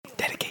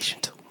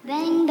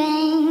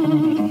All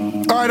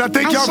right, I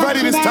think y'all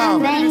ready this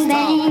time. Bang,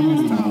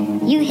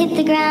 bang. You hit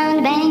the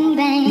ground, bang,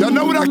 bang. Y'all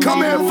know what I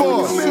come here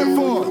for.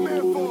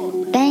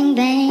 Bang,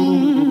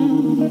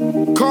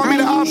 bang. Call me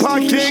the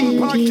iPod King.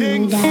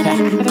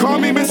 Call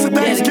me Mr.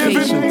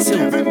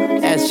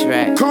 Thanksgiving. That's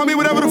right. Call me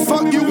whatever the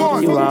fuck you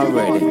want. You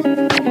already.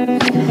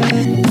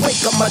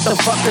 Wake up,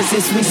 motherfuckers,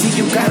 it's we see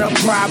you got a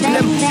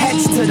problem.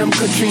 Heads to them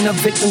Katrina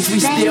victims, we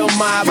still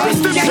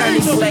mobbing. Shiny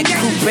black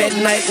coupe at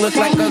night, look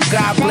like a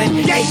goblin.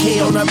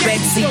 AK on a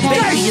backseat,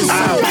 baby, it's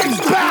on.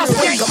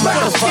 Wake up,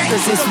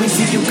 motherfuckers, it's we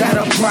see you got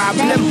a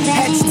problem.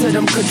 Heads to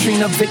them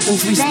Katrina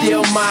victims, we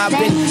still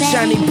mobbing.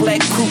 Shiny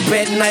black coupe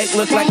at night,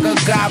 look like a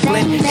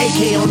goblin.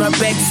 AK on a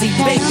backseat,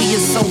 baby,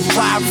 it's so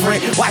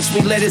vibrant. Watch me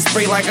let it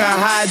spray like a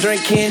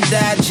hydrant, can't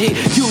dodge it.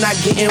 You not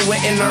getting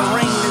wet in the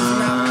rain.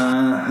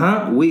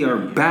 We are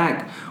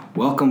back.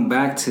 Welcome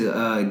back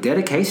to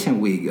Dedication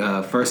Week.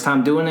 First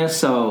time doing this,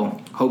 so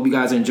hope you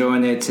guys are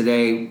enjoying it.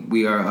 Today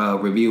we are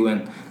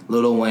reviewing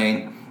Lil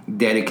Wayne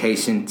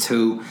Dedication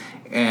 2.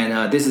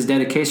 And this is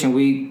Dedication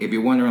Week. If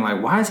you're wondering,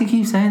 like, why does he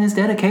keep saying this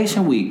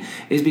Dedication Week?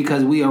 It's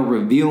because we are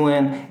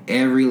reviewing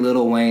every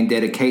Lil Wayne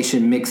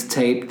dedication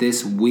mixtape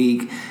this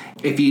week.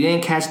 If you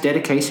didn't catch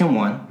Dedication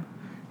 1,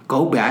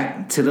 go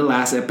back to the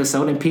last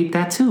episode and peep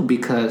that too,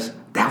 because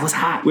that was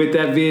hot. With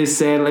that being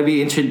said, let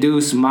me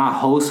introduce my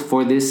host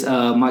for this,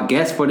 my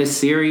guest for this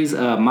series,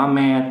 my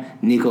man,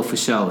 Nico For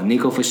Show.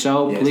 Nico For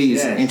Show,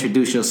 please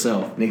introduce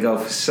yourself. Nico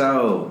For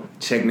Show.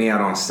 Check me out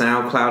on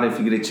SoundCloud if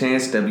you get a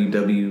chance,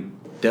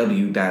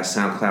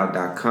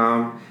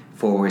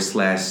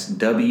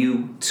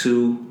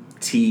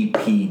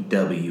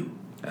 www.soundcloud.com/W2TPW.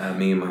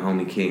 Me and my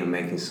homie King are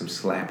making some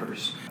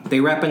slappers. They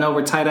rapping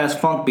over tight-ass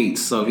funk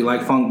beats, so if you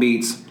like funk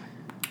beats,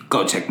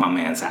 go check my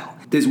man's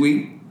out. This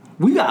week,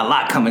 we got a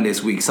lot coming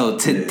this week. So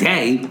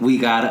today, we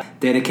got a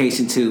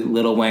dedication to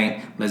Lil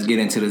Wayne. Let's get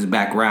into this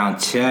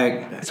background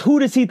check. Who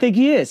does he think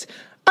he is?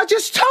 I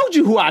just told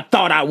you who I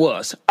thought I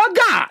was. A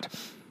god.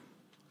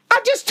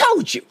 I just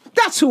told you.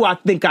 That's who I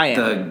think I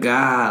am. The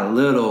god,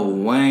 Lil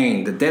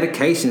Wayne. The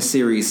dedication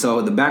series.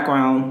 So the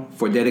background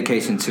for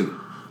Dedication 2.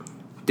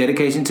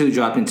 Dedication 2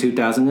 dropped in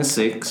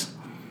 2006.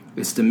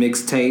 It's the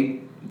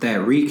mixtape that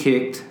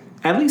re-kicked,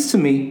 at least to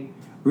me,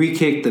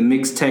 re-kicked the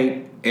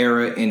mixtape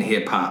era in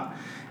hip-hop.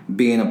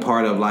 Being a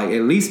part of,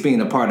 at least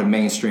being a part of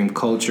mainstream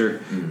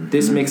culture. Mm-hmm.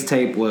 This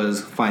mixtape was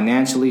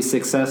financially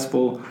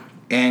successful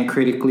and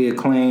critically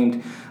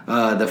acclaimed.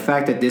 The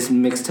fact that this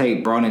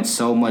mixtape brought in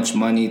so much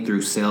money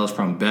through sales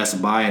from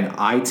Best Buy and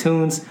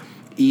iTunes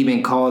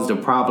even caused a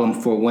problem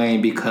for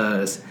Wayne,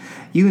 because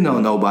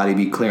nobody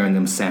be clearing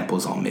them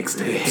samples on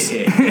mixtapes.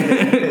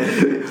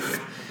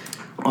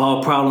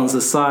 All problems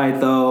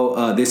aside,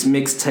 though, this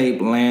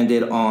mixtape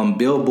landed on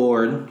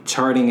Billboard,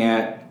 charting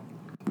at,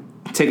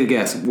 take a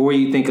guess, where do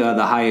you think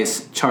the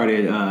highest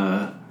charted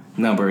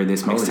number of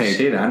this mixtape? Holy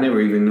shit, I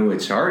never even knew it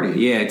charted.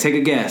 Yeah, take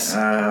a guess.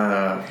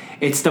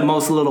 It's the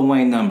most Lil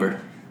Wayne number.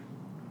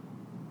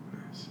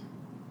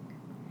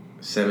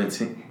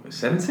 17?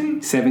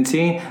 17?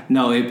 17?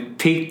 No, it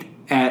peaked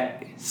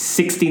at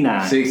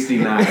 69.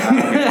 69.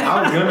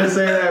 I was gonna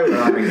say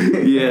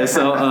that. Yeah,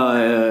 so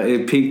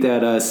it peaked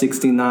at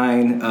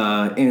 69.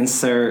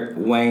 Insert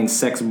Wayne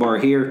sex bar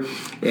here.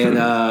 And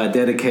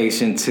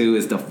Dedication 2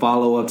 is the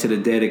follow-up to the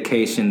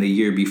Dedication the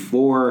year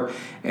before.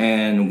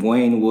 And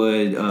Wayne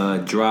would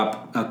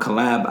drop a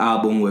collab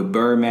album with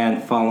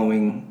Birdman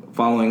following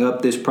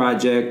up this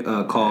project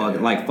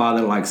called Like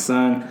Father, Like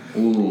Son.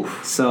 Ooh.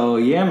 So,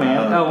 yeah,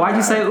 man. Why'd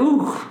you say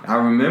ooh? I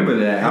remember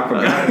that. I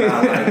forgot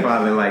about Like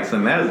Father, Like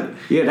Son.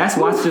 That's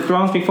Watch the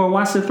Thrones before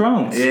Watch the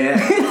Thrones. Yeah.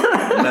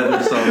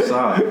 Leather So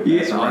Soft.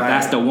 Yeah,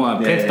 that's the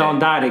one. Pimps don't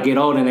die, they get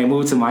old and they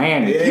move to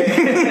Miami.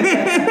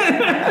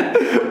 Yeah.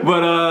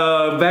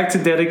 But back to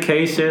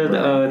Dedication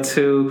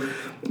to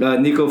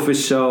Nico For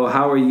Show.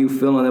 How are you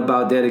feeling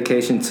about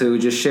Dedication 2?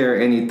 Just share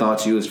any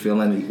thoughts you was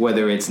feeling,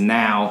 whether it's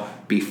now,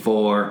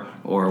 before,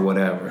 or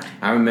whatever.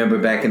 I remember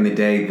back in the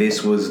day,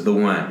 this was the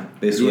one.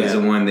 This was the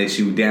one that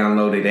you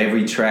downloaded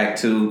every track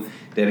to.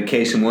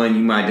 Dedication 1,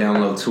 you might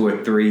download 2 or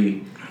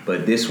 3.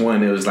 But this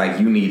one, it was like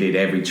you needed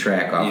every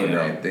track off of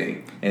that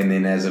thing. And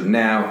then as of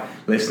now,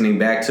 listening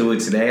back to it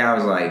today, I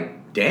was like,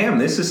 damn,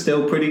 this is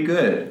still pretty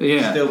good.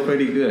 Yeah. Still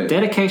pretty good.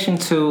 Dedication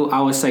 2,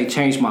 I would say,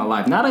 changed my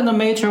life. Not in a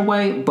major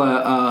way,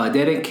 but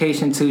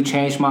Dedication 2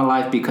 changed my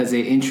life because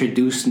it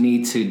introduced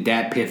me to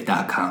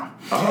datpiff.com.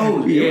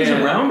 Oh, it was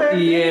around back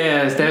then?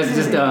 Yes, this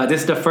is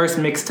the first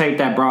mixtape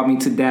that brought me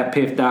to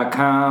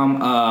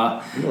datpiff.com.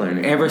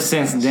 Ever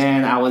since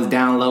then, I was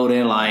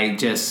downloading,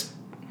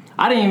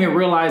 I didn't even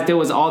realize there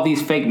was all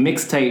these fake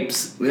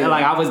mixtapes. Yeah.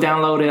 I was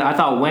downloading. I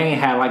thought Wayne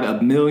had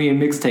 1 million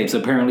mixtapes.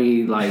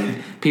 Apparently,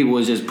 people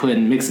was just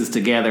putting mixes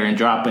together and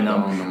dropping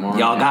them.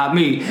 Y'all got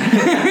me.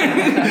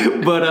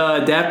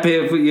 But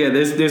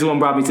DatPiff, this one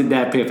brought me to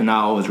DatPiff, and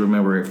I always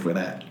remember it for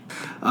that.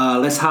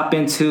 Let's hop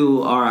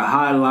into our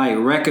highlight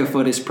record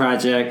for this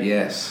project.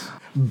 Yes.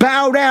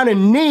 Bow down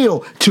and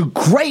kneel to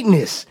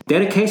greatness.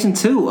 Dedication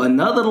 2,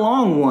 another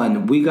long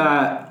one. We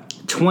got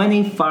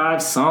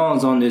 25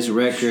 songs on this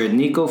record.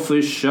 Nico,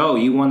 for sure,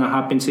 you want to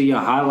hop into your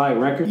highlight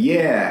record?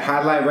 Yeah,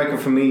 highlight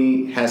record for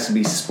me has to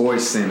be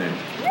Sports Center.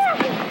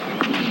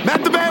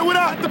 Matt the Band, what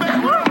up?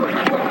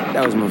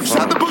 That was my phone.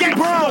 Shout the Boogie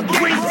Brown.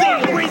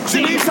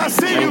 Denise, I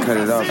see you. Cut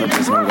it off, I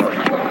just hung up.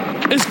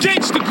 It's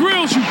Gangsta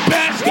Grills, you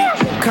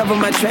bastard! Cover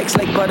my tracks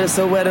like butter,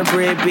 so where the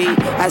bread be.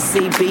 I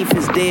see beef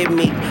is dead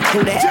meat.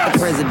 Who that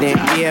president?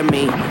 Yeah,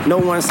 me. No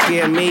one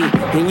scare me.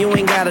 And you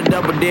ain't gotta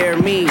double dare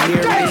me.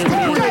 Hear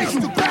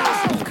me?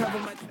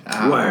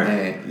 Word.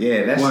 Man.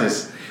 Yeah,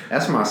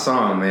 that's my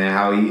song, man.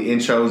 How he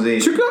intros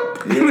it. Yeah.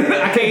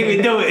 I can't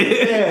even do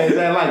it. Yeah, is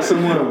that like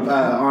someone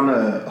on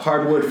a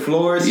hardwood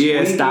floor?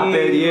 Yeah, stop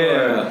it.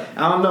 Yeah,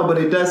 I don't know, but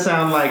it does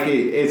sound like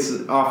it's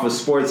off of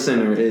Sports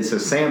Center. It's a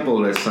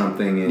sample or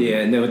something. And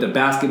and then with the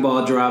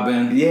basketball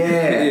dropping. Yeah,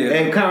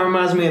 it kind of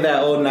reminds me of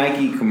that old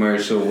Nike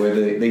commercial where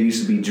they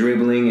used to be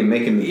dribbling and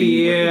making the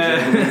beat.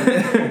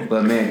 Yeah.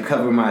 But man,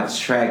 cover my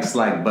tracks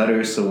like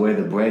butter, so where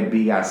the bread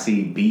be, I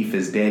see beef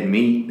is dead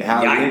meat.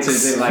 How he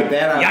enters it like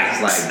that,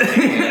 I was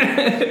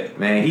like,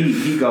 man,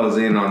 he goes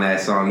in on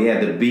that song. Yeah,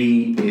 the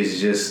beat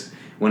is just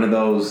one of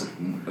those,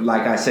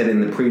 like I said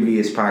in the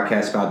previous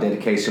podcast about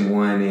Dedication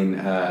 1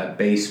 and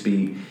bass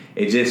beat,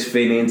 it just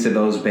fit into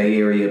those Bay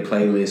Area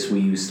playlists we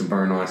used to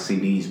burn on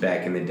CDs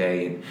back in the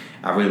day, and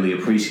I really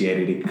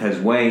appreciated it because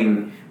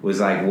Wayne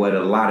was like what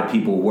a lot of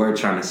people were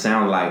trying to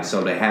sound like,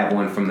 so to have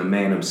one from the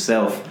man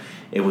himself,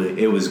 it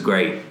was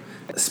great.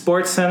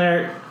 Sports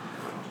Center,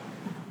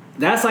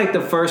 that's like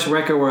the first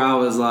record where I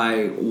was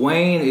like,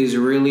 Wayne is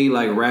really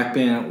like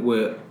rapping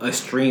with a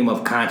stream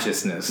of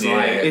consciousness. Yeah.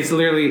 Like it's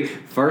literally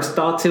first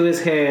thought to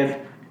his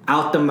head,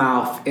 out the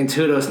mouth,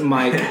 into the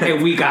mic,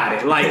 and we got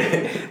it.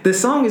 Like the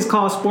song is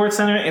called Sports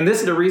Center, and this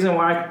is the reason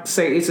why I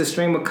say it's a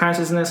stream of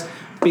consciousness,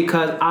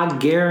 because I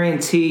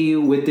guarantee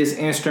you with this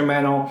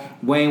instrumental,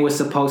 Wayne was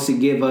supposed to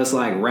give us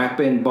like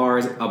rapping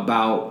bars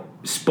about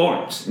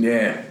sports.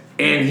 Yeah.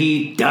 And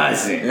he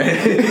doesn't.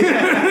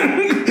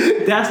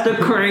 That's the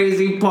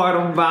crazy part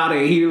about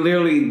it. He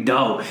literally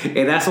don't.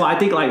 And that's why I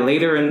think like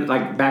later in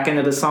like back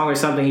into the song or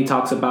something, he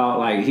talks about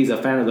like he's a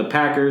fan of the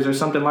Packers or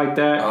something like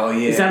that. Oh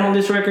yeah. Is that on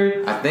this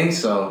record? I think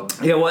so.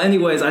 Yeah, well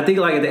anyways, I think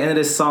like at the end of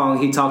this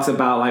song he talks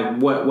about like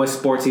what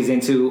sports he's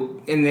into,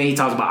 and then he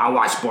talks about I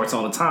watch sports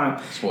all the time.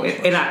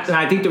 And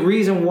I think the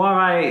reason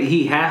why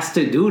he has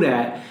to do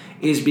that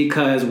is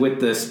because with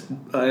the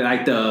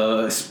like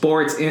the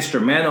sports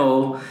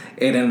instrumental,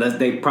 and then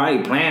they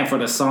probably planned for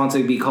the song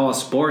to be called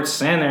Sports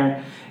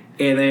Center,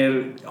 and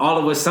then all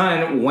of a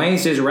sudden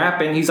Wayne's just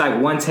rapping. He's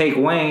like one take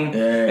Wayne,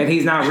 and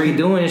he's not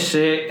redoing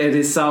shit.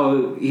 And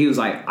so he was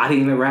like, I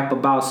didn't even rap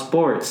about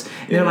sports.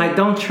 And they're like,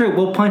 don't trip,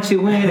 we'll punch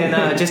you in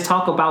and just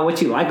talk about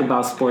what you like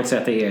about sports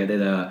at the end.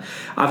 And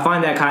I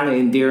find that kind of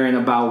endearing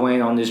about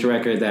Wayne on this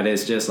record, that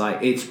it's just like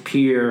it's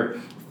pure.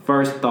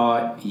 First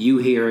thought, you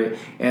hear it,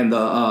 and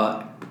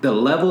the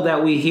level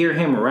that we hear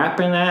him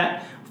rapping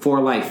at for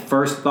like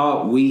first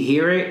thought, we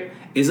hear it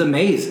is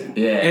amazing.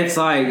 Yeah, it's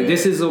like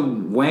this is a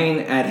Wayne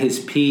at his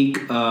peak.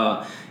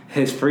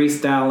 His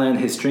freestyling,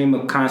 his stream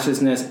of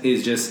consciousness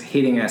is just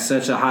hitting at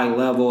such a high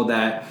level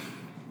that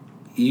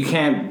you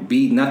can't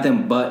be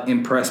nothing but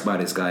impressed by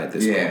this guy at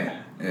this point.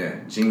 Yeah,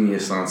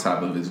 genius on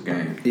top of his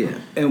game. Yeah,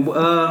 and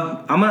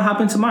I'm gonna hop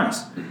into mine,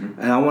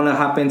 and I want to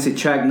hop into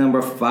track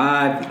number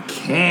 5,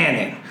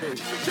 Cannon.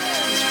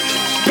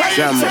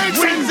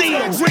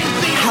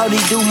 Howdy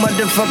do,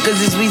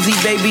 motherfuckers, it's Weezy,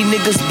 baby.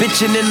 Niggas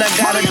bitchin' and I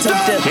gotta tuck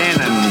the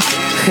Cannon.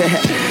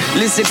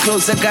 Listen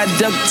close, I got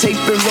duct tape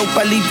and rope.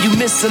 I leave you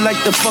missing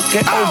like the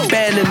fucking old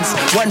Bannons.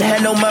 One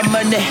hand on my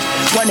money,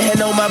 one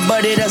hand on my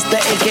buddy. That's the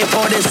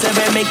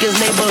AK-47, make his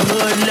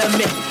neighborhood love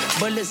me.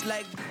 Bullets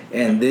like...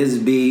 And this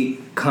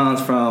beat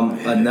comes from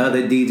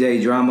another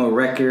DJ Drama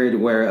record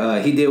where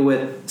he did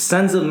with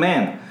Sons of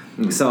Man.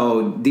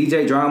 So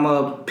DJ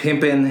Drama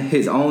pimping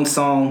his own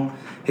song,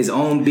 his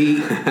own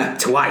beat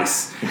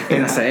twice.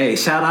 And I say, hey,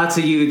 shout out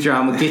to you,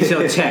 Drama. Get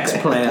your checks,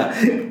 player.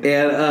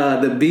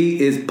 And the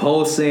beat is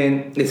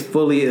pulsing. It's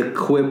fully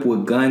equipped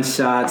with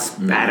gunshots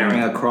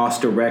battering across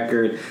the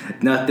record.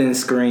 Nothing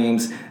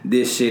screams,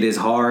 this shit is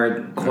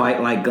hard,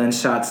 quite like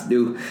gunshots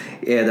do.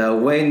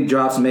 And Wayne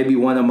drops maybe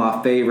one of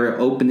my favorite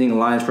opening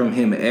lines from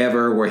him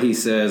ever, where he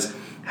says,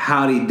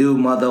 howdy do,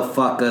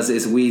 motherfuckers,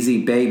 it's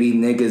Weezy, baby,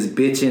 niggas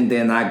bitchin',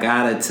 then I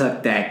gotta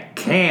tuck that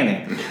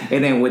cannon.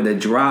 And then with the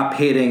drop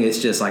hitting, it's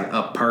just like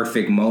a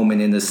perfect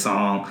moment in the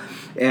song.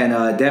 And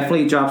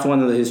definitely drops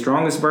one of his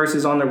strongest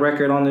verses on the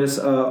record on this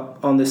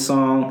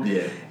song.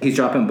 Yeah, he's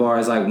dropping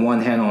bars like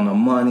one hand on the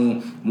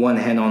money, one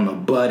hand on the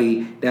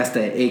buddy. That's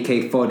the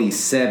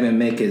AK-47,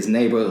 make his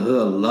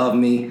neighborhood love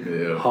me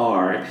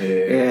hard. Yeah.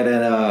 And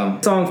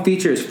then song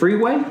features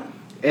Freeway,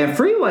 and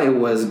Freeway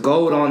was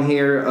gold on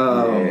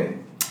here.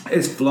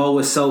 His flow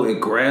is so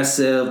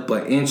aggressive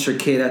but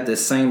intricate at the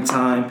same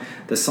time.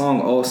 The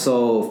song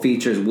also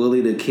features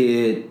Willie the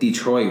Kid,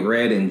 Detroit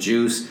Red, and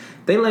Juice.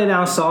 They lay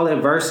down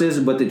solid verses,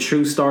 but the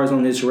true stars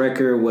on this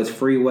record was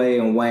Freeway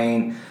and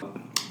Wayne.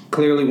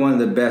 Clearly one of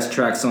the best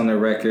tracks on the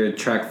record,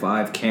 track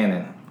 5,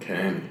 Cannon.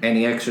 Cannon.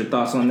 Any extra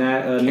thoughts on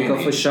that,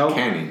 Nico, for show?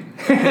 Cannon.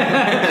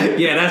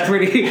 Yeah, that's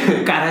pretty.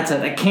 God, that's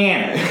a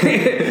cannon.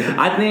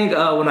 I think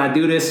when I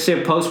do this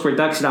shit post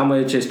production, I'm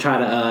gonna just try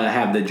to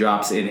have the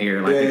drops in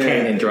here, like the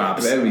cannon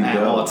drops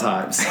at all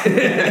times.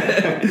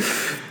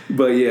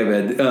 But yeah,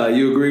 man,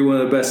 you agree one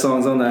of the best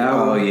songs on the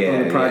album? Oh yeah,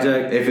 on the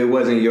project. Yeah. If it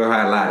wasn't your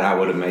highlight, I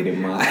would have made it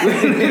mine.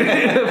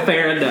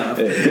 Fair enough.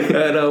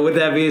 And with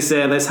that being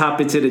said, let's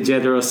hop into the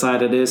general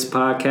side of this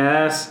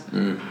podcast.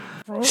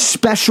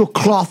 Special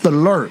cloth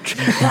alert.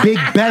 Big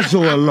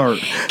bezel alert.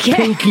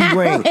 Pinky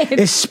ring.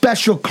 It's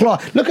special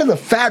cloth. Look at the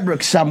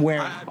fabrics I'm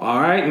wearing.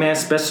 All right, man.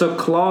 Special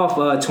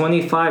cloth,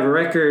 25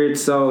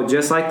 records. So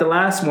just like the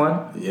last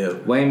one,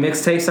 Wayne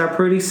mixtapes are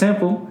pretty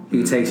simple.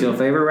 He takes your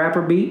favorite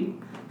rapper beat,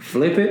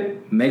 flip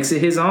it, makes it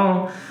his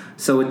own.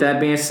 So with that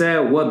being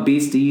said, what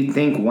beats do you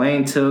think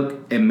Wayne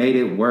took and made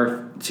it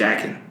worth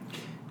jacking?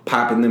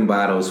 Popping them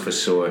bottles for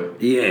sure.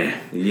 Yeah.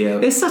 Yeah.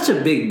 It's such a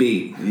big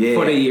beat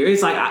for the year.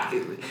 It's like...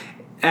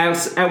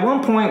 at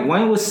one point,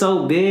 Wayne was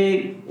so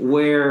big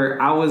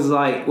where I was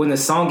like, when the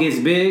song gets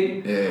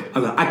big,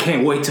 I'm like, I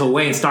can't wait till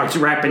Wayne starts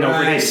rapping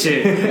over this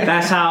shit.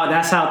 That's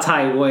how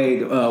tight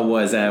Wayne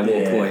was at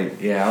one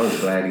point. Yeah, I was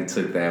glad he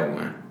took that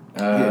one.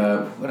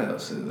 What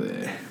else is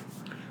there?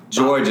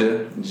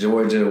 Georgia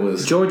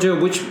was...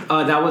 which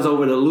that was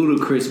over the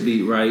Ludacris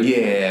beat, right?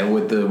 Yeah,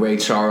 with the Ray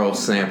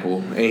Charles sample.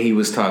 And he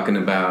was talking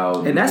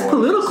about... And that's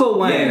political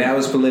Wayne. Yeah, that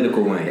was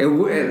political Wayne.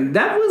 And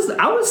that was,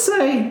 I would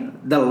say...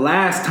 the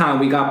last time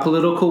we got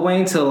political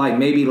Wayne till like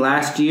maybe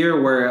last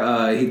year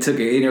where he took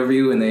an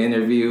interview and the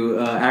interview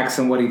asked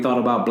him what he thought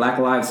about Black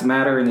Lives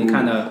Matter and he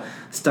kind of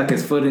stuck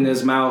his foot in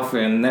his mouth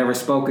and never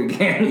spoke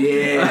again.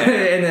 Yeah.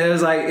 And it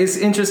was like, it's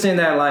interesting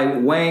that like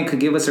Wayne could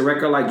give us a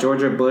record like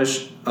Georgia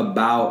Bush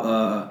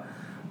about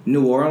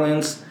New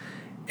Orleans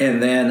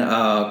and then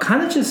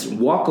kind of just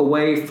walk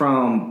away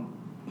from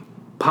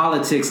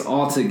politics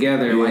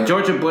altogether. Like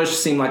Georgia Bush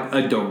seemed like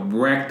a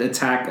direct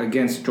attack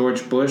against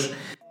George Bush.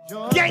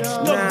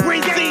 Gangsta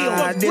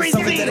Brazil, this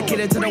song is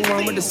dedicated to the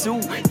one with the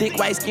suit, thick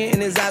white skin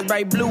and his eyes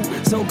bright blue.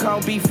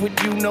 So-called beef with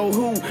you know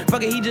who.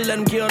 Fuck it, he just let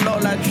him kill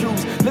all our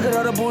troops. Look at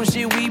all the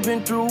bullshit we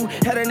been through.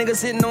 Had a nigga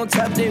sitting on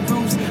top of their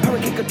roofs.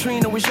 Hurricane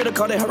Katrina, we should've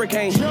called it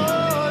Hurricane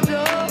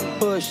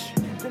Bush.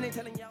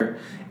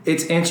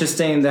 It's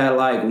interesting that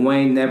like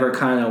Wayne never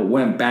kind of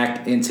went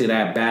back into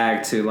that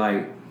bag to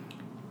like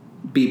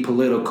be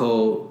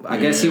political. I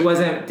guess he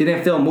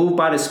didn't feel moved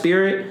by the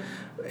spirit.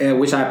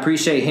 Which I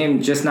appreciate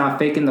him just not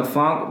faking the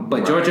funk.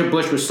 But Georgia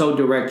Bush was so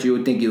direct, you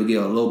would think you'll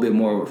get a little bit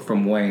more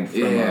from Wayne.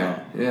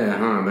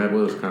 That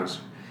was kind of...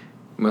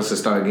 Must have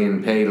started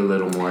getting paid a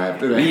little more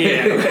after that.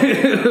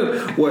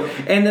 Yeah.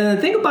 And then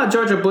the thing about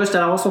Georgia Bush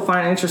that I also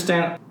find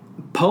interesting,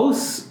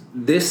 post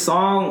this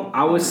song,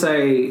 I would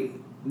say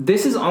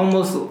this is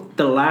almost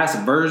the last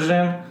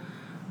version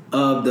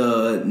of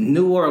the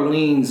New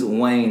Orleans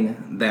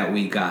Wayne that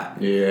we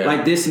got. Yeah.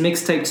 Like this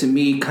mixtape to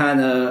me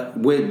kind of,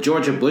 with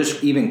Georgia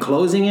Bush even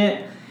closing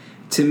it,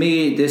 to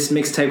me this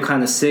mixtape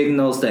kind of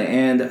signals the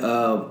end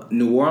of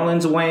New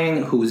Orleans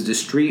Wayne, who's the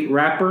street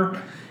rapper.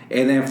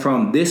 And then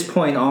from this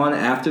point on,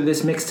 after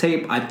this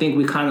mixtape, I think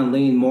we kind of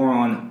lean more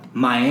on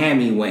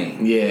Miami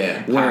Wayne.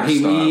 Yeah. Where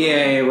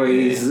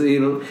he's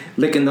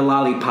licking the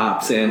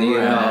lollipops and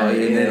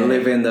and then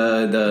living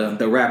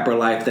the rapper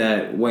life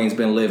that Wayne's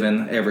been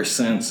living ever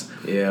since.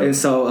 Yeah. And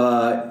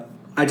so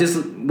I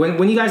just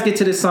when you guys get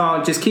to this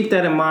song, just keep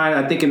that in mind.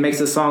 I think it makes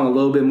the song a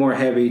little bit more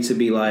heavy to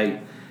be like,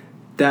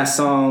 that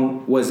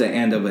song was the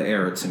end of an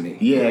era to me.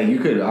 Yeah, you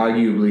could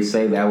arguably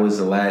say that was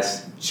the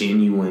last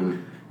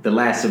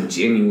of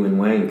genuine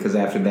Wayne, because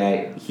after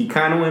that, he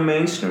kind of went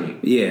mainstream.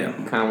 Yeah.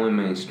 He kind of went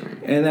mainstream.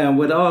 And then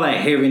with all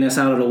that heaviness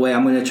out of the way,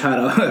 I'm going to try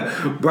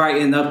to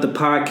brighten up the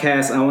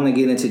podcast. I want to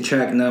get into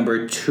track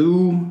number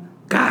 2,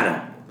 Got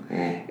Him.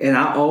 And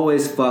I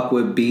always fuck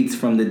with beats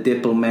from the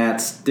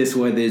Diplomats. This is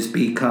where this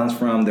beat comes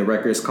from. The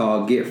record's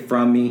called Get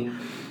From Me.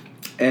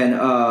 And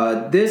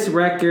this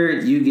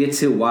record, you get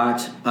to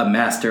watch a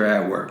master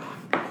at work.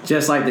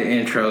 Just like the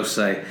intros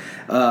say.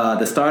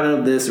 The start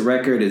of this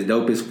record is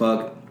dope as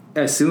fuck.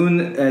 As soon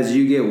as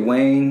you get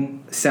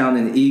Wayne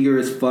sounding eager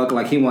as fuck,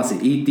 like he wants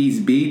to eat these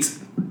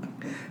beats,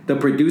 the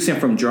producing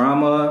from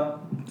Drama,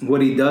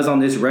 what he does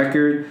on this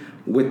record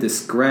with the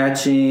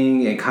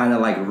scratching and kind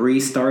of like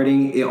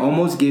restarting, it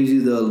almost gives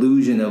you the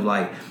illusion of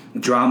like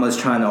Drama's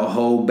trying to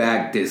hold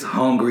back this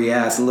hungry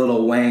ass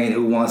little Wayne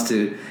who wants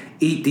to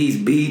eat these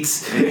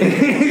beats,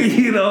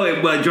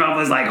 but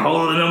Drama's like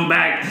holding them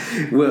back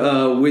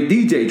with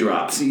DJ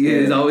drops.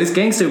 It's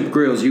Gangsta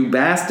Grills, you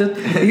bastard.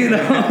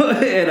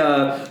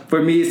 And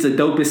for me, it's the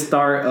dopest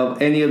start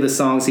of any of the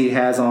songs he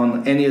has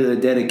on any of the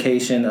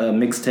dedication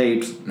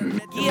mixtapes.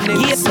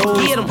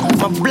 Get him,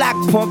 my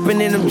block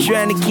pumping and I'm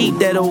trying to keep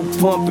that old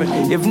pumping.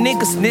 If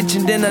niggas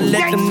snitching, then I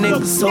let them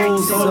niggas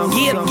hold some.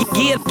 Get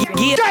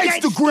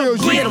Gangsta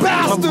Grills, you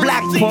bastard. My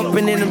block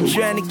pumping and I'm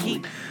trying to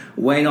keep.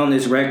 Wayne on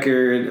this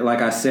record,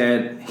 like I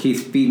said,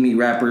 he's Feed Me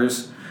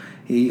Rappers.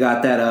 He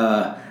got that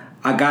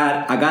I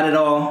got it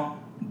all,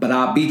 but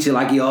I'll beat you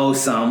like you owe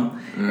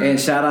some. And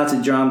shout out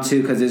to Drum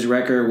too, because his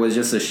record was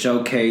just a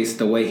showcase.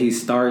 The way he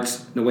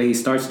starts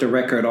the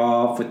record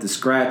off with the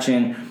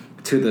scratching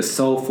to the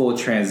soulful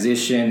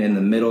transition in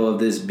the middle of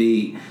this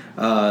beat.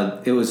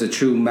 It was a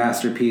true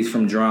masterpiece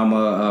from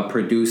Drama,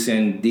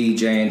 producing,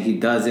 DJing. He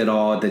does it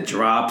all. The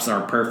drops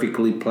are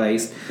perfectly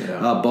placed.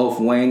 Yeah. Both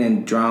Wayne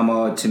and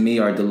Drama, to me,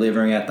 are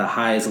delivering at the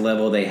highest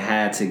level they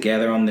had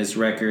together on this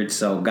record.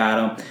 So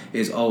Got 'Em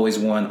is always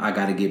one I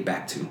got to get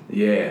back to.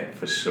 Yeah,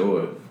 for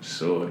sure.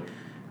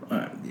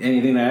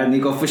 Anything to add,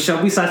 Nico? For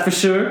sure, besides for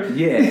sure?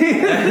 Yeah.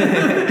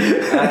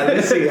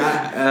 Let's see.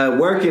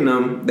 Working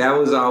Them, that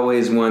was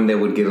always one that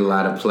would get a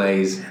lot of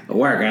plays.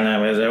 Working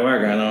Them, is it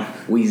Working Them?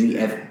 Weezy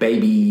F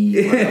Baby,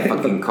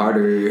 motherfucking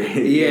Carter.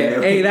 Yeah.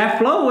 Hey, that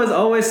flow was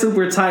always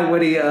super tight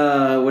when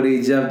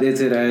he jumped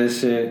into that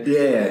shit.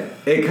 Yeah.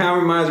 It kind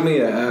of reminds me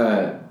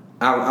of...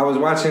 I was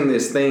watching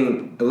this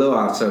thing, a little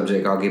off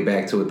subject, I'll get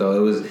back to it though.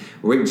 It was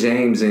Rick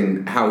James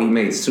and how he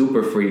made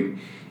Super Freak.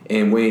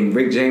 And when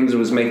Rick James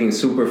was making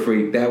Super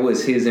Freak, that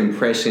was his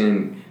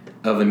impression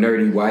of a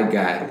nerdy white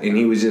guy. And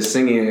he was just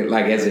singing it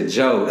like as a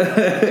joke.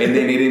 And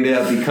then it ended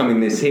up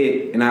becoming this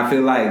hit. And I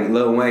feel like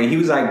Lil Wayne, he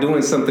was like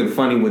doing something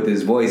funny with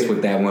his voice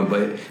with that one.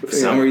 But for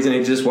some reason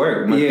it just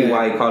worked. Might be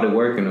why he called it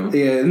Working Them.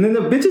 Yeah, and then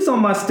the Bitches on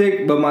My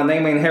Stick, but my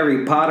name ain't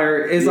Harry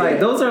Potter. It's like,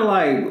 those are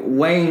like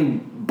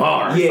Wayne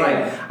bars. Yeah.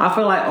 Like, I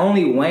feel like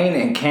only Wayne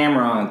and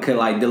Cameron could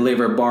like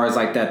deliver bars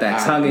like that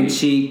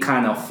tongue-in-cheek,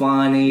 kind of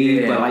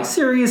funny, but like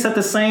serious at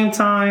the same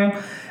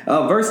time.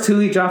 Verse 2,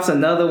 he drops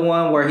another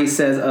one where he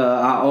says,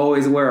 I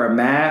always wear a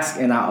mask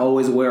and I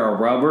always wear a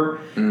rubber.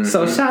 Mm-hmm.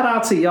 So shout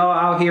out to y'all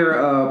out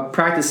here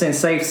practicing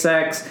safe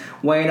sex.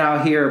 Wayne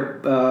out here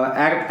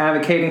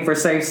advocating for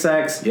safe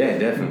sex. Yeah,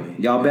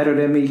 definitely. Y'all better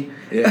than me.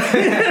 Yeah.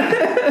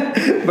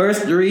 Verse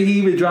 3, he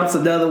even drops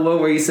another one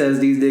where he says,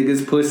 these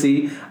niggas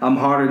pussy, I'm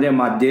harder than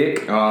my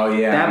dick. Oh,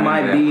 yeah. That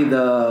might be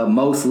the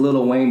most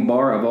Lil Wayne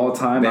bar of all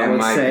time, I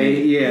would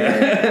say.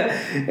 Yeah.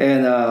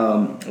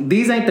 And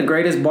these ain't the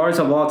greatest bars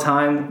of all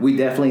time. We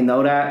definitely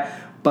know that.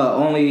 But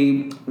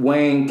only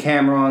Wayne,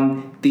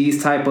 Cameron,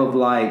 these type of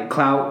like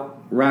clout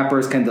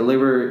rappers can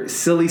deliver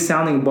silly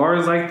sounding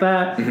bars like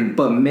that,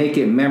 but make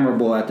it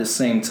memorable at the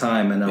same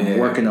time. And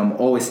Working Them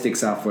always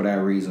sticks out for that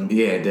reason.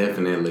 Yeah,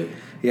 definitely.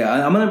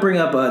 Yeah, I'm going to bring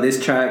up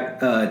this track,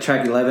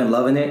 track 11,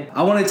 Loving It.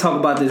 I want to talk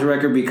about this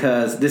record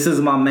because this is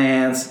my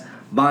man's,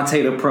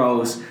 Vontae the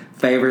Pro's,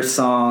 favorite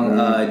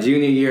song,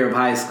 junior year of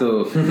high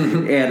school.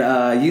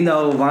 And you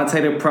know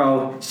Vontae the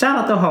Pro, shout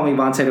out to homie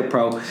Vontae the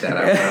Pro. Shout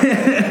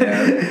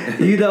out.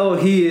 You know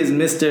he is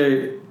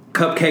Mr.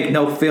 Cupcake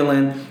No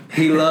Feeling.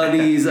 He love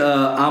these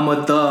I'm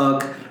a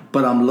Thug,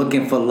 but I'm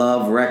Looking for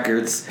Love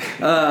records.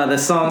 The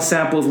song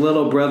samples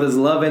Little Brothers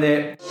Loving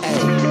It.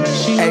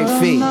 Hey,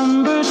 Fee.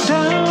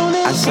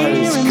 I saw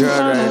this girl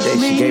the other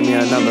day. She gave me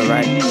her number,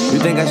 right? You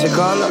think I should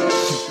call her?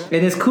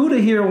 And it's cool to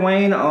hear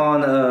Wayne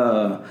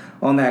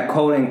on that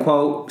quote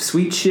unquote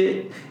sweet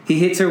shit. He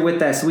hits her with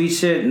that sweet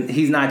shit, and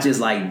he's not just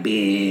like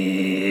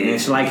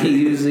bitch like he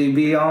usually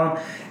be on.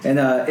 And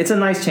it's a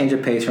nice change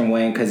of pace from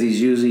Wayne because he's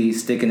usually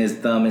sticking his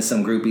thumb in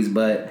some groupies,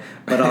 but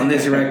on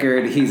this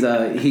record he's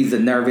a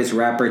nervous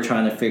rapper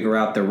trying to figure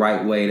out the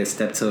right way to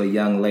step to a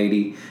young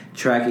lady.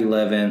 Track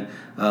 11,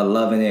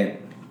 Loving It.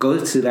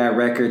 Goes to that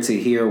record to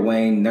hear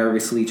Wayne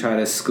nervously try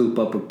to scoop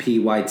up a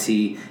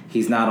PYT.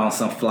 He's not on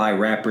some fly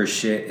rapper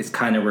shit. It's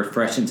kind of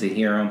refreshing to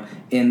hear him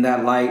in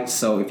that light.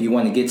 So if you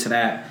want to get to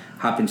that,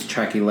 hop into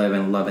track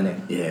 11, Loving It.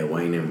 Yeah,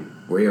 Wayne in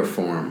rare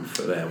form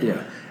for that one.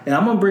 Yeah. And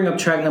I'm going to bring up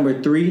track number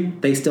 3,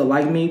 They Still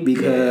Like Me,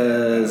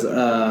 because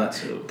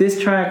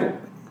this track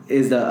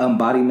is the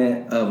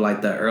embodiment of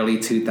like the early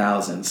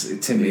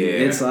 2000s to me. Yeah.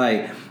 It's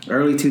like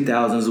early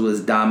 2000s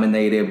was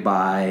dominated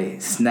by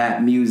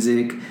snap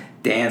music,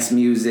 dance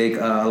music,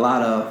 a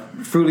lot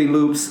of Fruity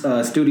Loops,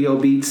 studio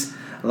beats,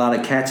 a lot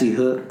of catchy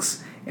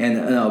hooks, and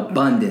an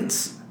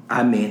abundance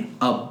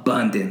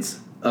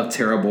of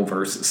terrible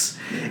verses.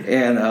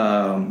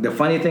 And the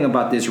funny thing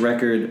about this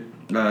record,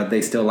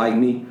 They Still Like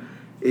Me,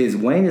 is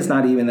Wayne is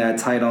not even that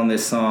tight on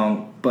this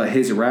song, but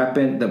his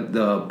rapping,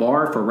 the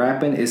bar for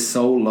rapping is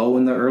so low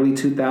in the early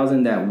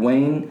 2000s that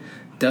Wayne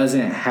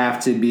doesn't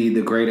have to be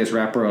the greatest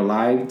rapper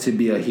alive to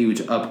be a huge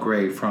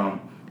upgrade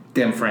from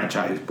them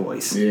franchise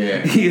boys.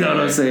 Yeah. You know what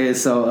I'm saying?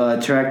 So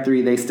track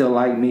 3, They Still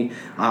Like Me,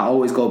 I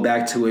always go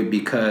back to it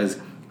because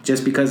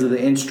of the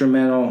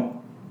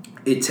instrumental,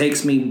 it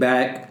takes me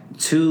back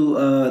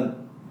to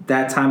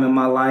that time in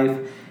my life,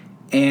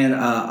 and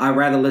I'd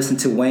rather listen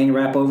to Wayne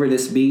rap over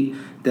this beat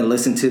than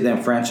listen to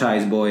them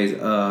franchise boys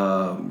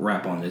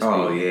rap on this beat.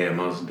 Oh yeah,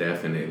 most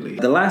definitely.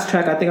 The last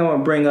track I think I'm going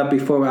to bring up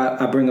before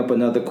I bring up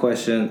another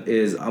question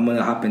is I'm going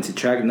to hop into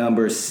track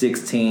number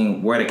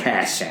 16, Where the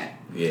Cash At.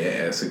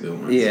 Yeah, that's a good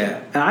one.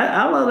 Yeah,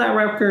 I love that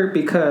record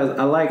because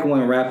I like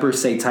when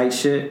rappers say tight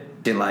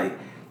shit. They're like,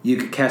 you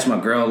could catch my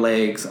girl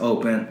legs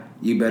open,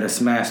 you better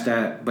smash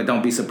that, but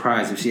don't be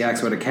surprised if she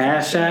asks where the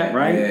cash at,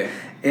 right? Yeah.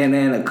 And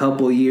then a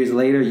couple years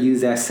later,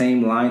 use that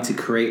same line to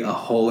create a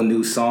whole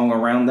new song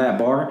around that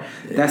bar.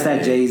 Yeah. That's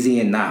that Jay-Z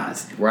and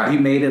Nas. Right. You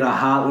made it a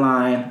hot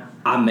line.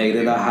 I made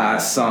it a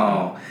hot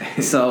song.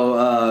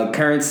 So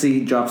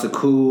Currency drops a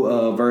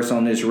cool verse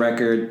on this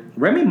record.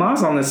 Remy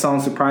Ma's on this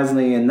song,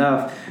 surprisingly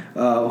enough.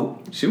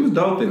 She was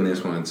dope in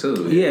this one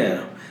too.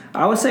 Yeah.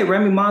 I would say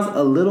Remy Ma's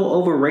a little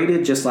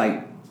overrated, just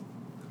like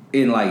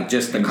in like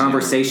just the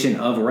conversation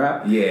of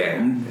rap. Yeah.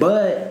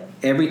 But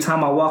every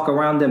time I walk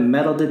around them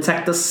metal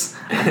detectors,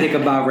 I think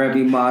about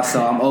Remy Ma.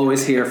 So I'm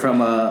always here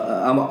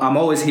I'm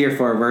always here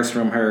for a verse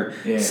from her.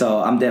 Yeah.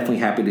 So I'm definitely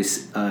happy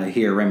to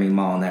hear Remy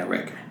Ma on that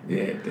record.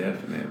 Yeah,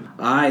 definitely.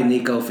 All right,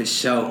 Nico, for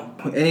sure.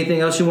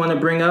 Anything else you want to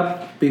bring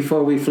up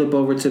before we flip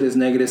over to this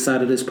negative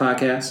side of this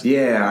podcast?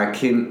 Yeah, I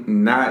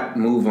can not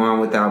move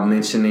on without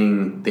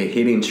mentioning the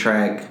hitting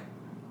track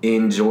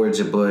in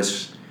Georgia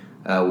Bush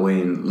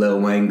when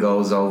Lil Wayne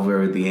goes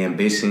over the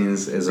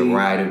ambitions as a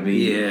rider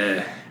beat.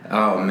 Yeah.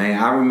 Oh,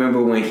 man. I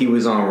remember when he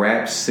was on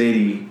Rap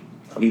City,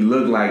 he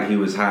looked like he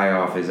was high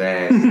off his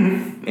ass.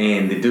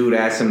 And the dude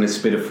asked him to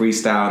spit a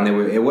freestyle, and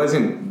it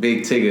wasn't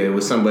Big Tigger. It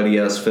was somebody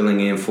else filling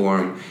in for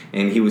him.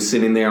 And he was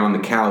sitting there on the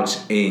couch,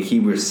 and he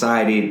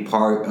recited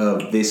part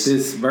of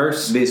this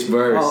verse.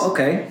 Oh,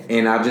 okay.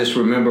 And I just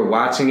remember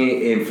watching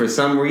it, and for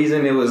some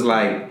reason, it was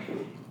like,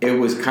 it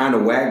was kind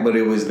of whack, but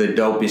it was the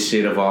dopest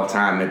shit of all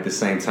time at the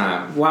same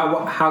time.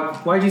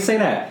 Why'd you say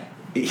that?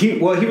 He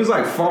was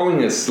like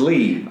falling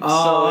asleep. So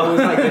it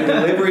was like the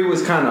delivery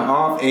was kind of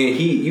off, and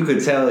you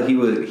could tell he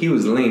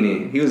was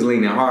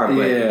leaning hard.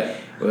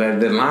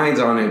 But the lines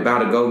on it, about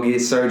to go get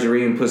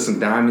surgery and put some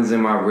diamonds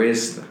in my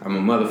wrist. I'm a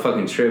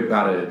motherfucking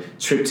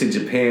trip to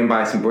Japan,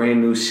 buy some brand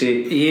new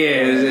shit. Yeah,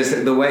 it was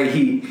just the way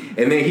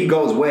and then he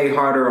goes way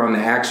harder on the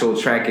actual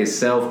track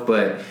itself,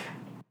 but.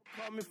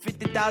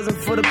 50,000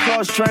 for the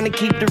cross, trying to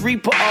keep the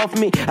reaper off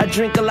me. I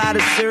drink a lot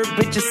of syrup,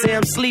 bitches say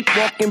I'm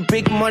sleepwalking.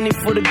 Big money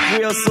for the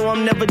grill, so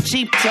I'm never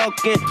cheap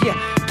talking. Yeah,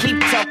 keep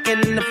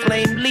talking and the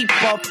flame leap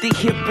off the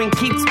hip and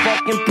keep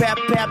sparking. Pap,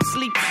 pap,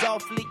 sleep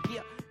softly.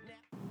 Yeah.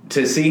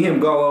 To see him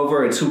go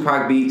over a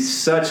Tupac beat,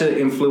 such an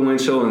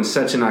influential and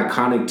such an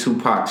iconic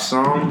Tupac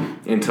song,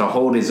 and to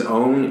hold his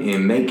own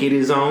and make it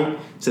his own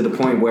to the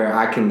point where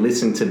I can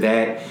listen to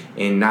that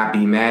and not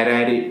be mad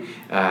at it,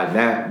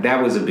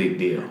 that was a big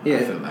deal. Yeah.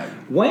 I feel like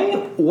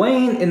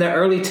Wayne in the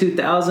early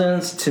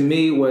 2000s to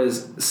me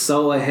was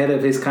so ahead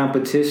of his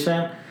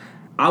competition.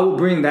 I would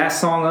bring that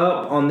song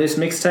up on this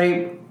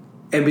mixtape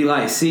and be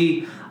like,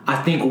 see,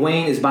 I think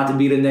Wayne is about to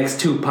be the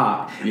next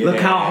Tupac. Yeah. Look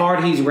how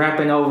hard he's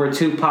rapping over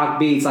Tupac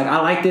beats. Like,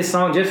 I like this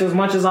song just as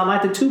much as I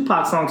like the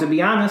Tupac song, to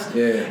be honest.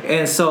 Yeah.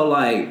 And so,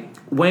 like,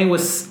 Wayne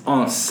was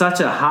on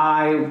such a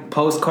high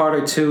post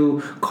Carter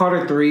 2,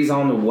 Carter 3's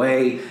on the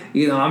way.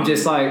 You know, I'm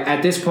just like,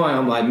 at this point,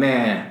 I'm like,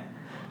 man,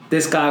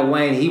 this guy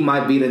Wayne, he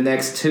might be the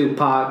next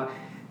Tupac.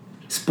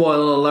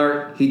 Spoiler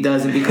alert, he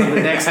doesn't become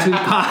the next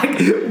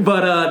Tupac.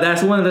 But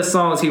that's one of the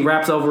songs he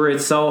raps over it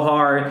so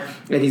hard,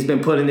 and he's been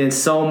putting in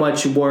so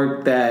much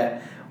work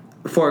that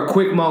for a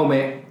quick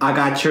moment, I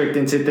got tricked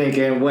into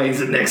thinking Wayne's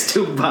the next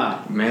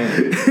Tupac.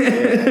 Man.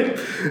 Yeah.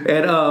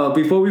 And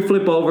before we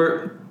flip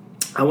over,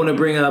 I want to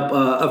bring up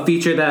a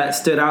feature that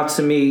stood out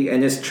to me,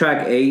 and it's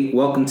track 8,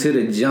 Welcome to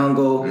the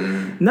Jungle.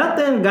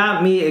 Nothing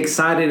got me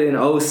excited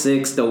in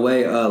 06 the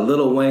way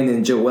Lil Wayne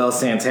and Joel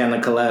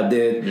Santana collab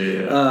did.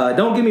 Yeah.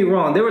 Don't get me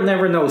wrong, there were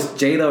never no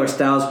Jada or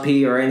Styles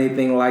P or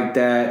anything like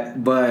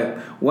that, but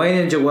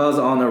Wayne and Joel's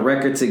on a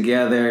record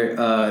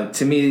together.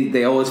 To me,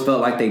 they always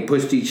felt like they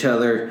pushed each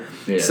other.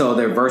 Yeah. So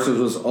their verses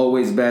was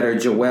always better.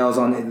 Joel's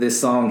on this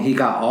song. He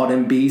got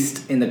Autumn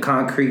Beast in the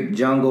Concrete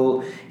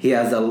Jungle. He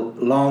has a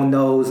long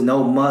nose,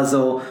 no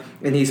muzzle,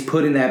 and he's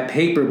putting that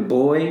paper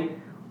boy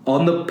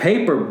on the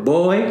paper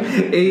boy.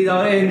 You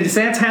know, and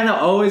Santana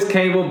always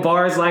came with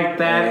bars like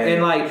that. Yeah.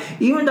 And like,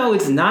 even though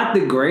it's not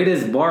the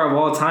greatest bar of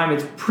all time,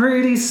 it's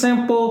pretty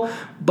simple.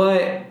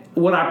 But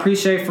what I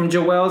appreciate from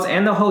Joel's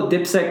and the whole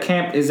Dipset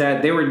camp is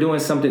that they were doing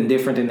something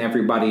different than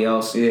everybody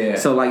else. Yeah.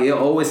 So like, it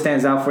always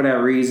stands out for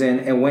that reason.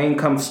 And Wayne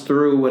comes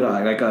through with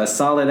a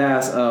solid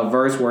ass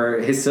verse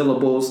where his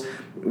syllables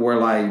were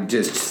like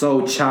just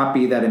so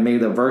choppy that it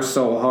made the verse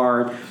so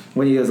hard.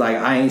 When he was like,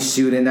 I ain't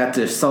shooting at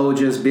the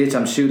soldiers, bitch,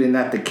 I'm shooting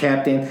at the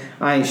captain.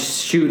 I ain't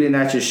shooting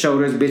at your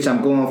shoulders, bitch,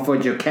 I'm going for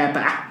your cap.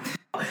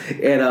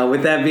 And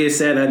with that being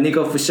said,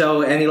 Nico, for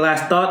sure, any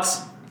last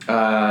thoughts?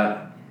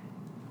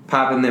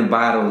 Popping them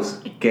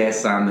bottles,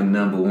 guess I'm the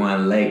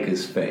 #1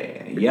 Lakers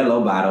fan.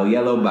 Yellow bottle,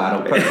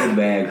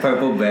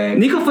 purple bag.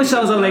 Nico for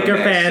sure is a Laker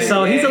fan,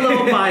 so he's a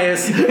little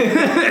biased.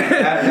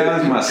 that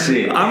was my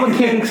shit. I'm a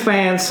Kings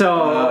fan,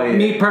 so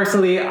me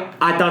personally,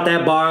 I thought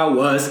that bar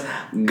was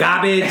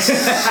garbage.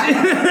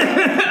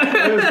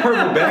 It was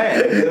purple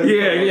bag.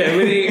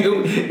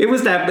 It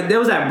was that, but there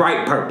was that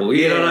bright purple.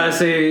 You know what I'm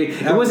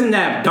saying? It wasn't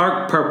that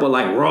dark purple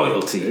like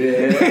royalty.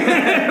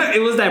 Yeah.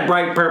 It was that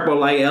bright purple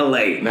like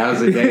LA. That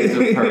was the days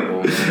of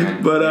purple,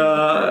 man. But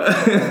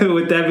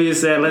with that being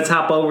said, let's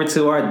hop over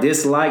to our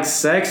dislike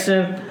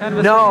section.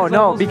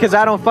 No, because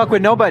I don't fuck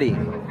with nobody.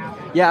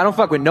 Yeah, I don't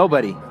fuck with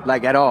nobody,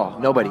 like at all,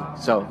 nobody.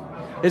 So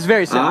it's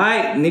very simple. All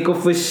right, Nico,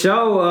 for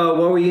sure.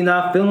 What were you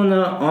not feeling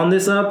on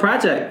this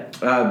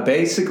project?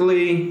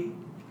 Basically,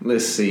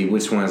 let's see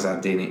which ones I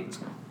didn't.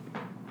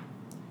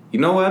 You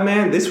know what,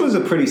 man? This was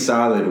a pretty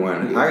solid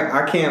one.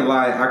 I can't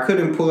lie. I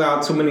couldn't pull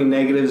out too many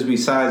negatives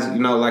besides,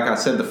 like I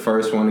said, the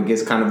first one, it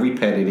gets kind of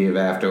repetitive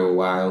after a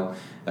while.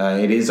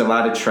 It is a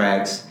lot of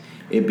tracks.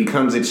 It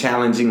becomes a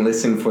challenging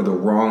listen for the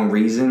wrong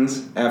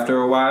reasons after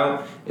a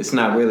while. It's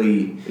not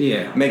really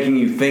making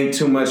you think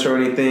too much or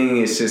anything.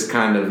 It's just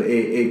kind of,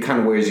 it kind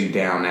of wears you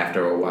down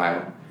after a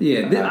while.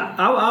 Yeah,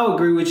 I'll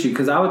agree with you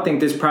because I would think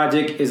this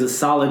project is a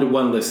solid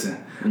one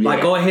listen. Yeah.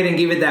 Like, go ahead and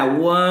give it that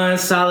one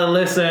solid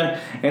listen,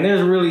 and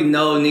there's really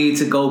no need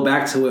to go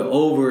back to it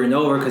over and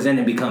over because then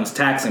it becomes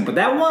taxing. But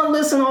that one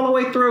listen all the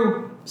way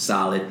through,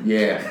 solid.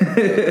 Yeah,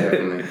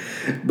 definitely.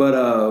 But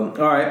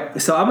all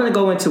right, so I'm gonna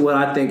go into what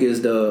I think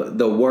is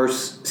the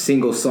worst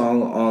single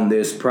song on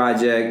this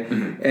project,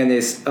 and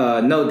it's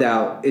no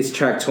doubt it's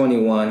track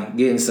 21,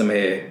 "Getting Some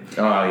Head."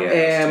 Oh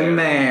yeah, and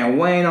man,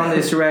 Wayne on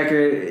this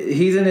record,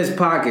 he's in his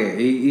pocket.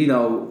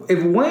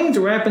 If Wayne's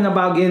rapping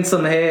about getting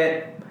some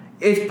head,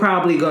 it's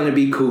probably going to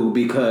be cool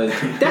because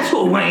that's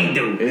what Wayne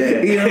do.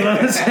 Yeah. You know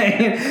what I'm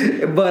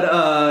saying?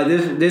 But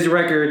this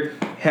record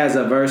has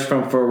a verse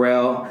from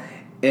Pharrell,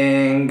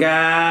 and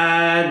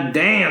god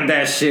damn,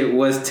 that shit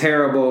was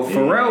terrible.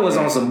 Pharrell was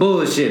on some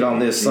bullshit on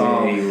this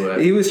song. Yeah,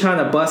 he was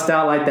trying to bust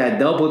out like that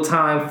double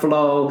time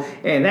flow,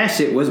 and that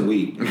shit was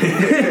weak.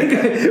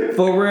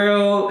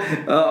 Pharrell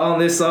on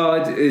this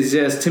song is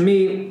just, to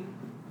me,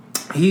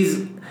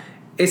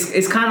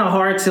 It's kind of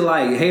hard to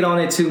like hate on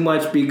it too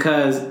much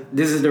because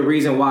this is the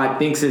reason why I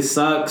think it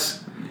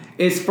sucks.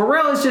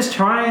 Pharrell is just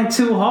trying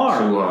too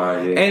hard. Too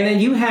hard, yeah. And then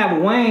you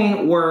have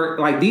Wayne where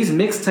like these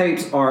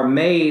mixtapes are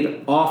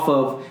made off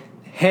of,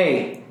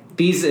 hey,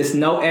 these is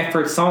no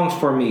effort songs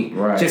for me.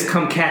 Right. Just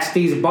come catch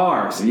these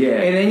bars.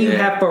 Yeah. And then you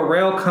have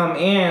Pharrell come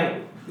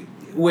in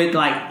with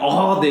like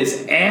all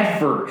this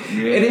effort,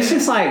 and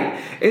it's like,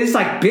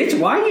 bitch,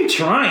 why are you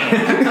trying?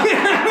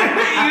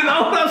 You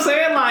know what I'm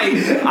saying? Like,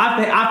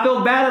 I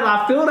feel bad and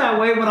I feel that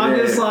way, but I'm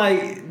just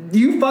like,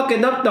 you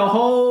fucking up the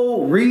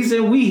whole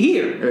reason we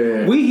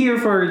here. Yeah. We here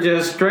for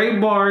just straight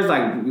bars,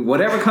 like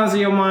whatever comes to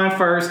your mind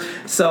first.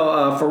 So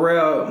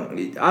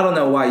Pharrell, I don't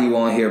know why you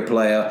on here,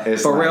 player.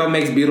 Pharrell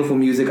makes beautiful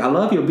music. I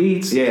love your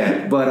beats.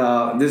 Yeah.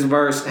 But this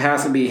verse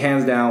has to be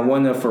hands down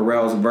one of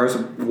Pharrell's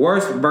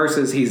worst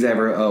verses he's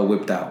ever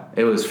whipped out.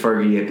 It was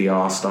Fergie at the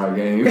All-Star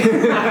game.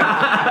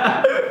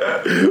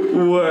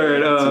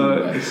 Word.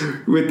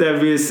 With that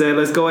being said,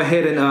 let's go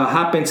ahead and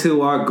hop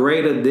into our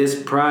grade of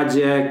this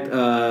project.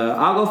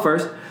 I'll go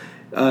first.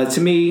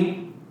 To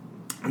me,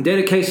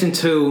 Dedication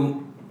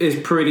 2 is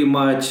pretty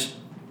much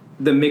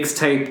the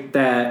mixtape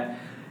that,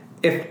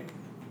 if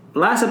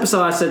last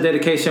episode I said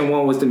Dedication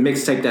 1 was the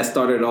mixtape that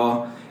started it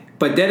all,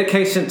 but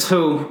Dedication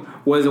 2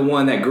 was the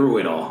one that grew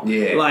it all.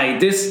 Yeah. Like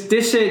this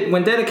shit,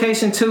 when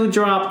Dedication 2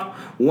 dropped,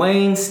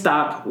 Wayne's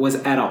stock was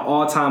at an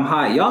all-time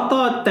high. Y'all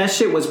thought that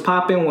shit was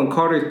popping when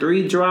Carter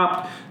 3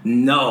 dropped?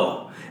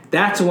 No.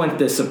 That's when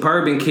the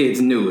suburban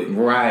kids knew it.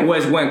 Right.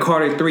 Was when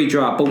Carter 3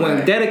 dropped. But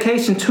when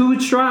Dedication 2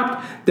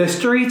 dropped, the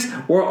streets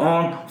were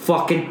on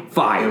fucking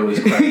fire. It was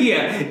crazy.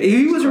 Yeah.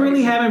 He was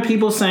really having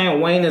people saying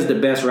Wayne is the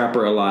best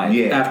rapper alive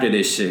after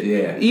this shit.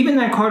 Yeah. Even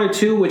that Carter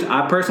 2, which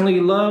I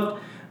personally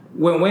loved,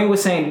 when Wayne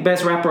was saying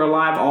best rapper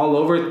alive all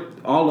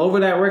over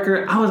that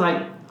record, I was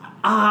like,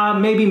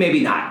 maybe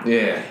not.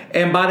 Yeah.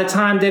 And by the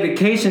time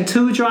Dedication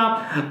 2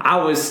 dropped, I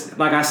was,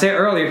 like I said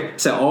earlier,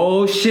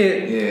 oh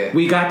shit,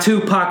 we got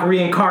Tupac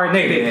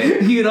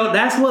reincarnated. Yeah.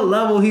 That's what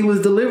level he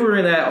was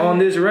delivering at on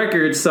this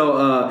record.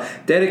 So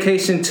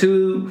Dedication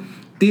 2,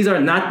 these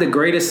are not the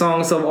greatest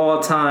songs of all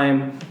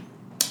time.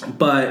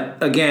 But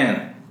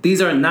again,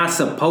 these are not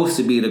supposed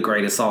to be the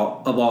greatest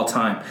of all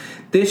time.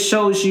 This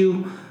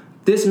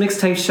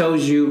mixtape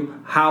shows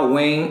you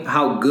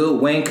how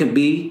good Wayne could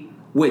be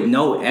with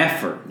no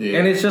effort. Yeah.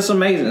 And it's just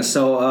amazing.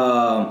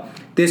 So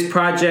this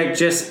project,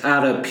 just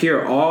out of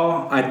pure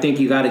awe, I think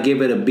you got to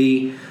give it a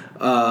B.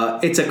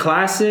 It's a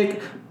classic,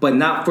 but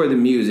not for the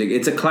music.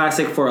 It's a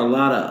classic for a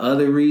lot of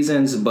other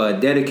reasons,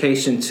 but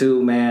Dedication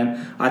 2,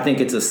 man, I think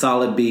it's a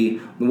solid B.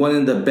 One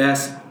of the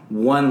best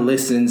one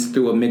listens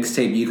through a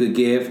mixtape you could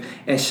give.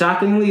 And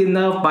shockingly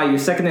enough, by your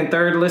second and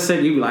third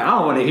listen, you be like, I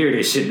don't want to hear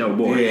this shit no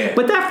more. Yeah.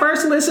 But that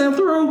first listen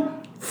through,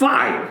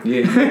 fire.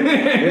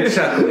 Yeah. You're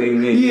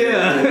chuckling.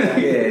 Yeah.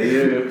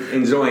 You're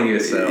enjoying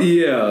yourself.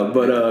 Yeah,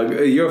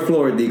 but your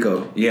floor,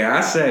 Deco. Yeah,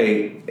 I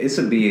say it's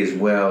a B as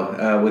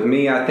well. With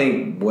me, I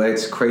think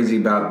what's crazy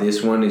about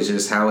this one is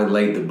just how it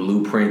laid the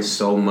blueprint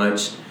so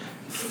much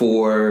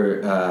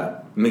for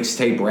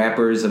mixtape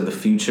rappers of the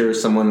future.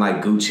 Someone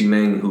like Gucci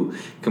Mane, who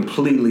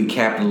completely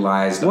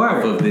capitalized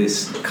off of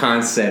this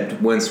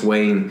concept once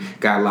Wayne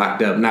got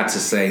locked up. Not to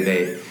say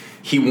that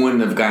he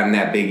wouldn't have gotten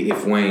that big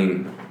if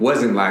Wayne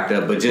wasn't locked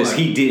up, but just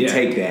he did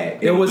take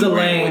that. It was a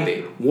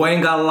lane.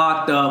 Wayne got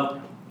locked up.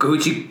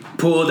 Gucci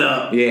pulled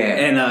up. Yeah.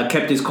 And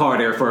kept his car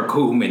there for a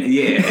cool minute.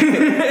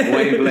 Yeah.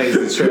 Wayne blazed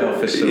the trail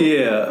for sure.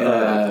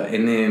 Yeah.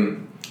 And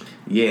then,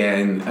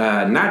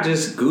 not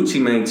just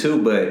Gucci Mane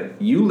too,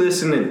 but you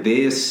listen to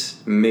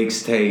this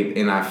mixtape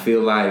and I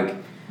feel like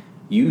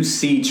you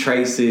see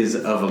traces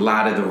of a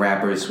lot of the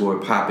rappers who are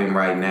popping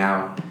right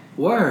now.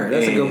 Word,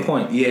 that's a good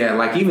point. Yeah,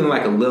 like even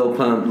like a Lil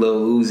Pump,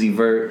 Lil Uzi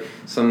Vert,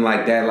 something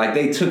like that. Like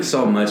they took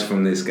so much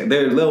from this guy.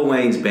 They're Lil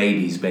Wayne's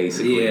babies,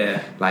 basically.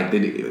 Yeah. Like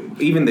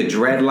even the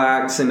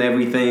dreadlocks and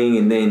everything,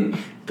 and then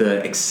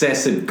the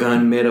excessive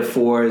gun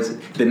metaphors,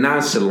 the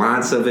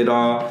nonchalance of it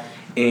all.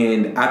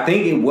 And I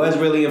think it was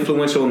really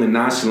influential in the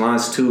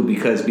nonchalance too,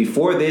 because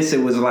before this,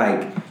 it was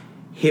like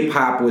hip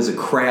hop was a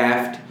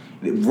craft.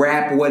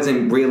 Rap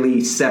wasn't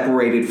really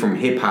separated from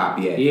hip hop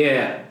yet.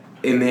 Yeah.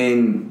 And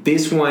then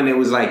this one, it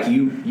was like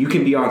you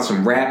can be on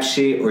some rap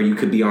shit or you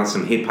could be on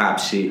some hip hop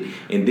shit.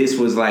 And this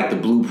was like the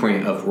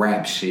blueprint of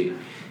rap shit.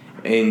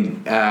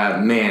 And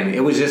man,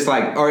 it was just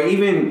like, or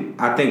even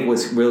I think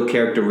what's real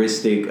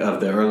characteristic of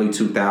the early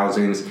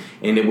 2000s,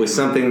 and it was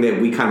something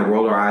that we kind of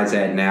roll our eyes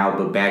at now,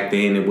 but back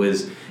then it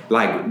was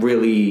like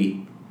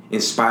really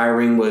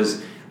inspiring,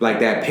 was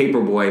like that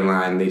Paperboy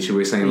line that you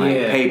were saying, like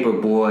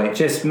Paperboy.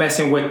 Just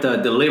messing with the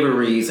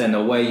deliveries and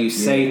the way you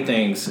say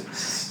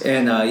things.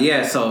 And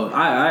so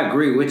I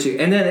agree with you.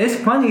 And then it's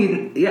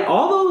funny,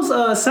 all those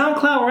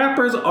SoundCloud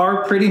rappers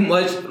are pretty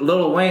much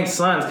Lil Wayne's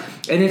sons.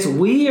 And it's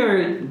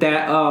weird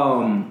that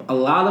a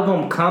lot of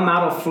them come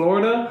out of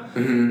Florida,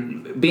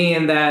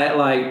 being that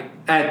like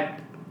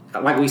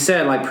we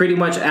said, like pretty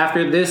much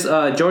after this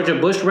Georgia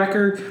Bush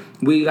record,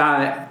 we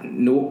got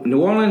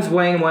New Orleans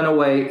Wayne went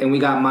away, and we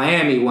got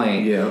Miami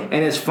Wayne. Yeah.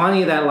 And it's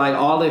funny that like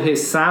all of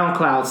his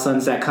SoundCloud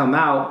sons that come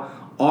out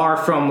are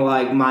from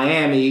like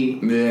Miami,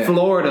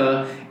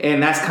 Florida,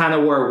 and that's kind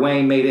of where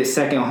Wayne made his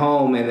second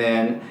home, and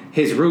then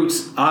his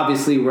roots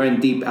obviously run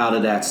deep out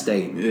of that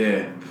state.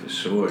 Yeah, for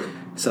sure.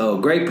 So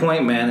great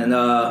point, man. And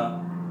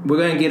we're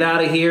gonna get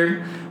out of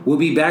here. We'll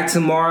be back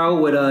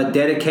tomorrow with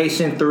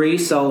Dedication 3,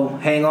 so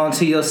hang on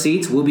to your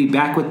seats. We'll be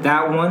back with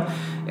that one.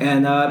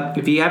 And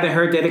if you haven't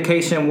heard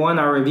Dedication 1,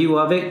 our review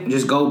of it,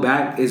 just go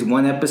back. It's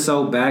one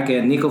episode back.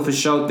 And Nico, for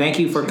sure, thank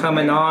you for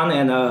coming on.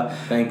 And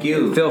thank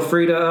you. Feel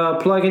free to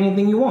plug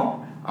anything you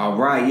want. All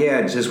right,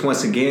 yeah. Just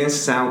once again,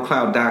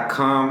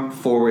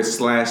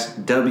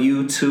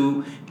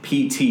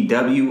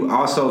 SoundCloud.com/W2PTW.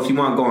 Also, if you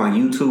want to go on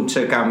YouTube,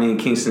 check out me and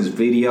Kingston's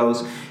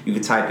videos. You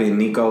can type in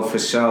Nico for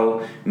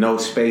show, no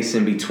space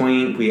in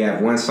between. We have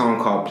one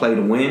song called Play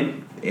to Win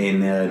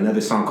and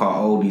another song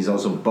called Oldies.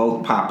 Those will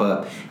both pop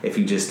up if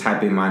you just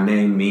type in my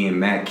name, me and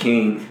Matt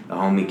King, the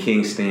homie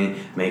Kingston,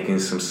 making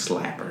some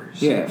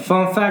slappers. Yeah,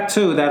 fun fact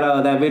too,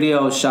 that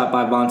video is shot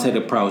by Vontae the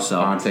Pro. So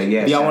Vontae,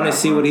 yeah, if y'all want to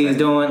see what he's Vontae.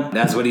 doing,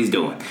 that's what he's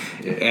doing.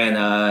 Yeah.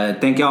 And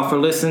thank y'all for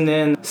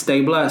listening. Stay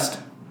blessed.